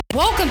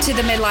Welcome to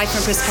the Midlife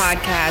Empress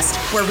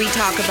Podcast, where we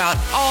talk about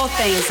all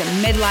things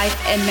midlife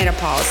and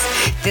menopause.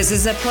 This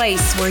is a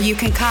place where you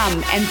can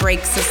come and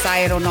break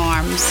societal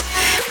norms,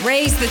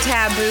 raise the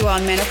taboo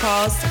on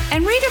menopause,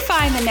 and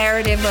redefine the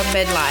narrative of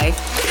midlife.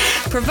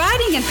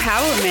 Providing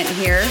empowerment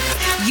here,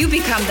 you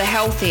become the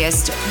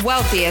healthiest,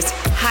 wealthiest,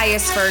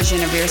 highest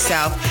version of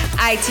yourself.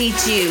 I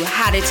teach you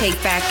how to take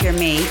back your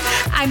me.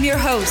 I'm your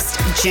host,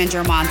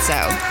 Ginger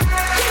Monso.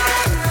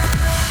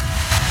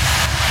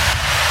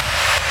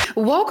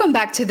 Welcome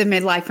back to the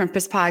Midlife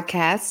Empress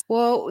Podcast.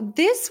 Well,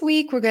 this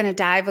week we're going to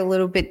dive a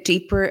little bit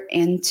deeper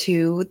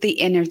into the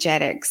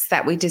energetics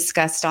that we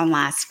discussed on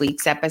last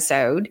week's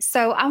episode.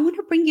 So I want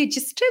to bring you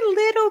just a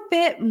little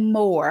bit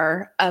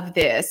more of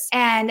this.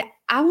 And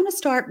I want to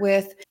start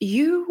with,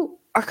 you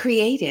are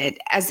created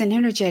as an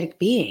energetic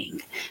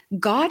being.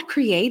 God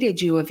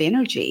created you of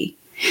energy.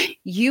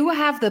 You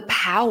have the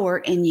power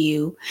in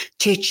you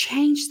to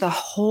change the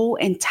whole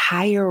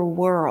entire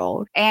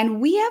world.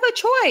 And we have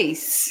a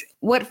choice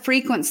what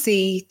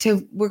frequency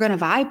we're going to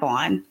vibe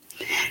on.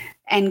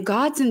 And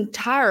God's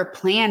entire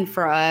plan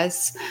for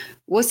us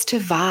was to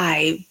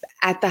vibe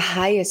at the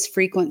highest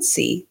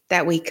frequency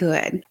that we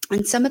could.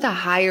 And some of the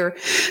higher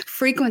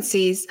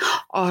frequencies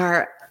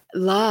are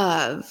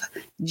love,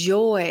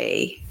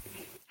 joy,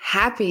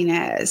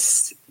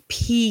 happiness,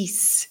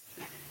 peace,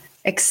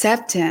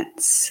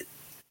 acceptance,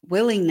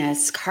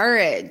 willingness,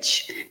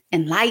 courage,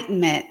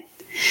 enlightenment.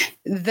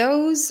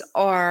 Those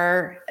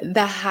are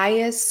the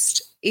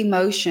highest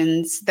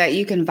emotions that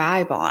you can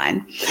vibe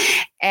on.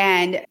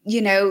 And,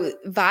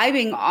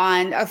 vibing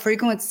on a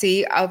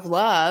frequency of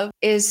love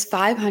is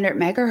 500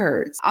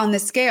 megahertz on the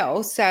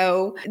scale.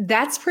 So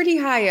that's pretty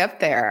high up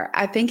there.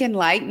 I think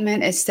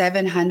enlightenment is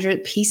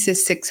 700, peace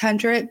is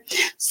 600.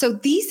 So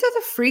these are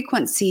the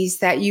frequencies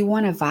that you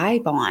want to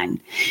vibe on.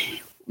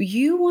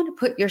 You want to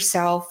put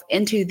yourself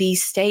into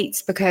these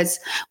states, because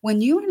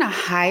when you're in a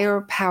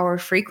higher power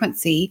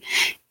frequency,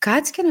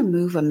 God's going to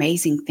move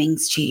amazing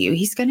things to you.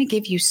 He's going to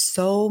give you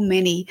so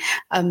many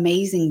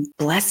amazing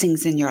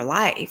blessings in your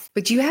life.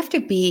 But you have to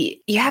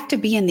be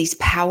in these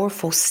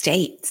powerful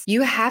states.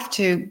 You have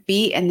to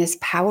be in these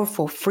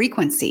powerful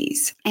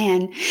frequencies.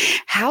 And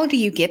how do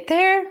you get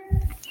there?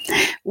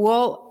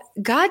 Well,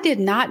 God did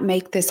not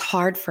make this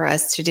hard for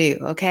us to do,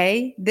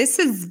 okay? This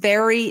is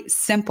very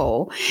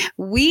simple.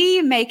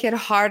 We make it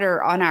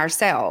harder on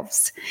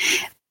ourselves.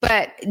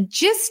 But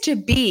just to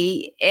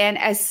be in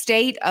a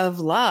state of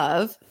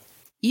love,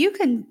 you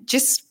can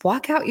just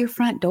walk out your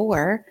front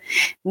door,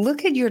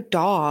 look at your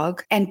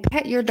dog and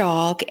pet your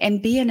dog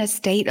and be in a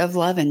state of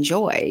love and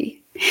joy.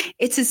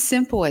 It's as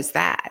simple as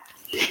that.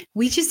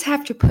 We just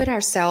have to put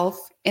ourselves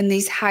in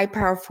these high,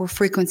 powerful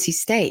frequency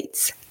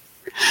states.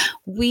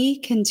 We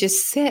can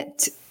just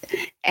sit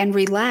and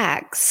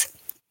relax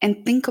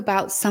and think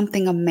about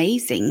something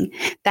amazing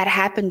that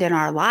happened in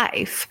our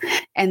life.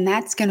 And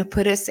that's going to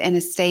put us in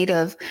a state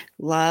of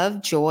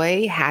love,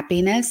 joy,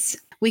 happiness.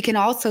 We can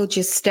also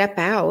just step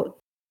out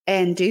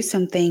and do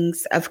some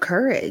things of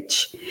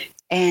courage.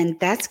 And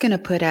that's going to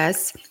put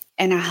us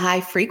in a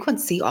high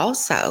frequency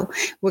also.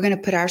 We're going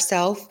to put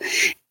ourselves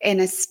in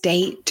a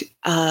state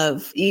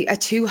of a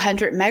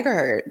 200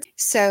 megahertz.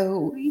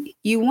 So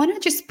you want to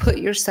just put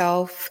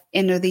yourself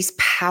into these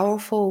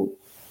powerful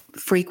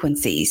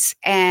frequencies.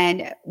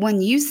 And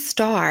when you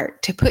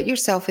start to put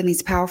yourself in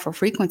these powerful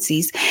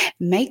frequencies,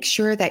 make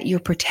sure that you're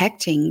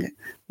protecting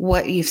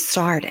what you've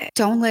started.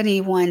 Don't let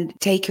anyone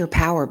take your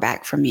power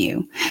back from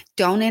you.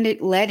 Don't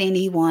let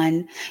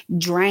anyone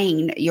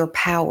drain your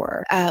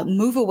power.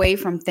 Move away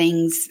from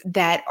things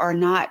that are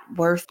not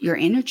worth your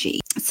energy.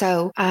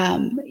 So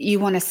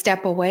you want to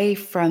step away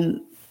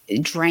from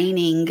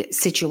draining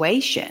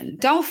situation.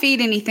 Don't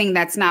feed anything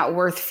that's not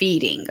worth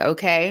feeding,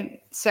 okay?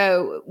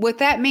 So what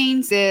that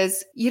means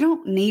is you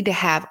don't need to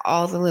have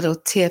all the little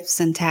tips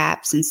and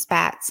taps and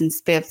spats and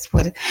spiffs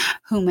with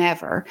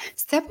whomever.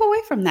 Step away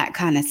from that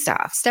kind of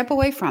stuff. Step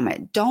away from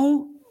it.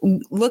 Don't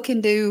look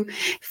into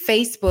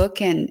Facebook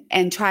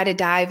and try to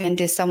dive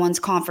into someone's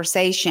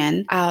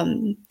conversation.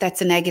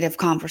 That's a negative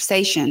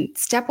conversation.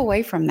 Step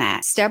away from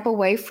that. Step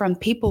away from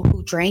people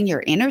who drain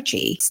your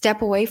energy.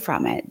 Step away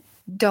from it.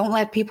 Don't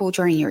let people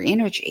drain your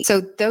energy.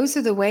 So those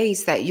are the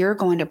ways that you're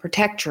going to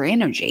protect your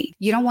energy.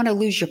 You don't want to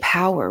lose your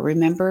power.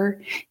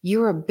 Remember,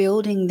 you are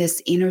building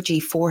this energy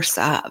force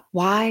up.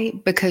 Why?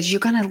 Because you're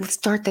going to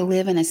start to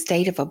live in a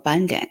state of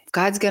abundance.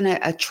 God's going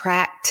to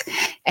attract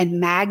and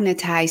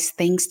magnetize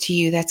things to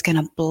you that's going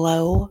to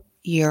blow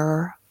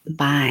your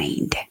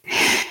mind.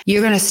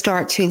 You're going to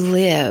start to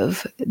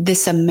live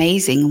this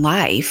amazing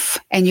life,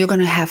 and you're going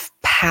to have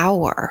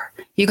power.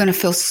 You're going to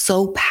feel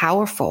so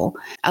powerful,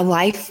 a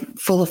life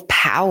full of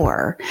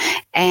power,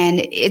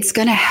 and it's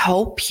going to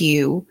help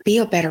you be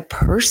a better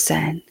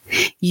person.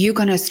 You're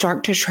going to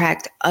start to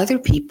attract other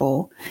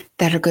people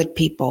that are good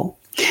people.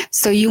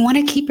 So you want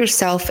to keep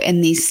yourself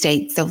in these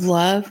states of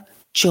love,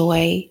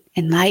 joy,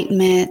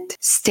 enlightenment.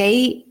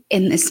 Stay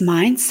in this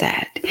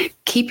mindset.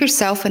 keep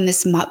yourself in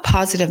this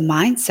positive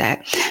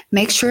mindset.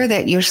 Make sure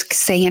that you're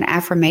saying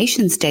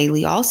affirmations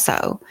daily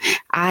also.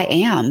 I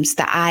ams,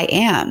 the I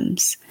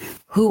ams.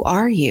 Who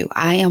are you?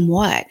 I am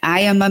what? I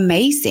am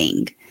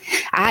amazing.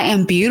 I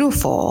am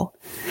beautiful.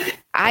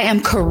 I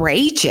am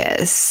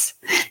courageous.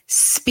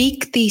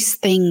 Speak these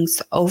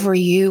things over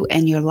you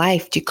and your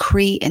life,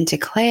 decree and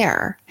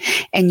declare,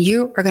 and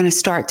you are going to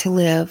start to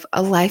live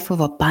a life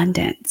of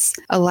abundance,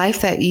 a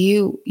life that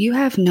you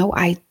have no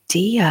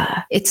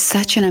idea. It's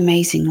such an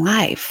amazing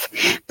life,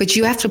 but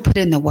you have to put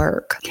in the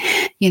work.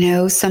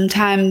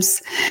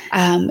 Sometimes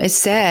it's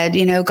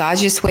said,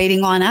 God's just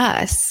waiting on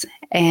us.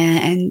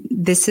 And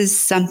this is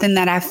something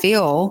that I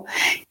feel,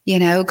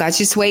 God's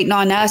just waiting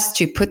on us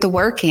to put the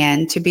work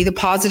in, to be the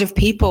positive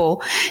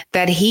people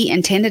that he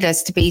intended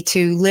us to be,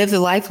 to live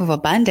the life of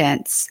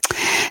abundance.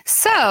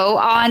 So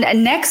on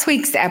next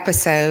week's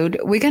episode,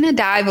 we're going to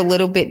dive a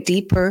little bit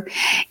deeper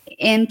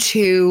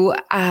into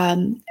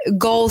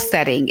goal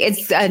setting.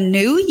 It's a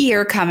new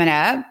year coming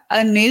up,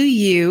 a new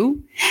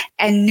you,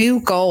 and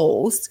new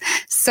goals.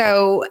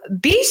 So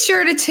be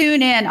sure to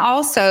tune in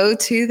also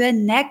to the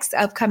next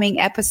upcoming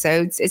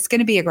episodes. It's going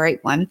to be a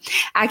great one.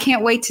 I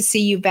can't wait to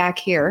see you back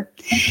here.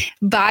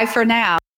 Bye for now.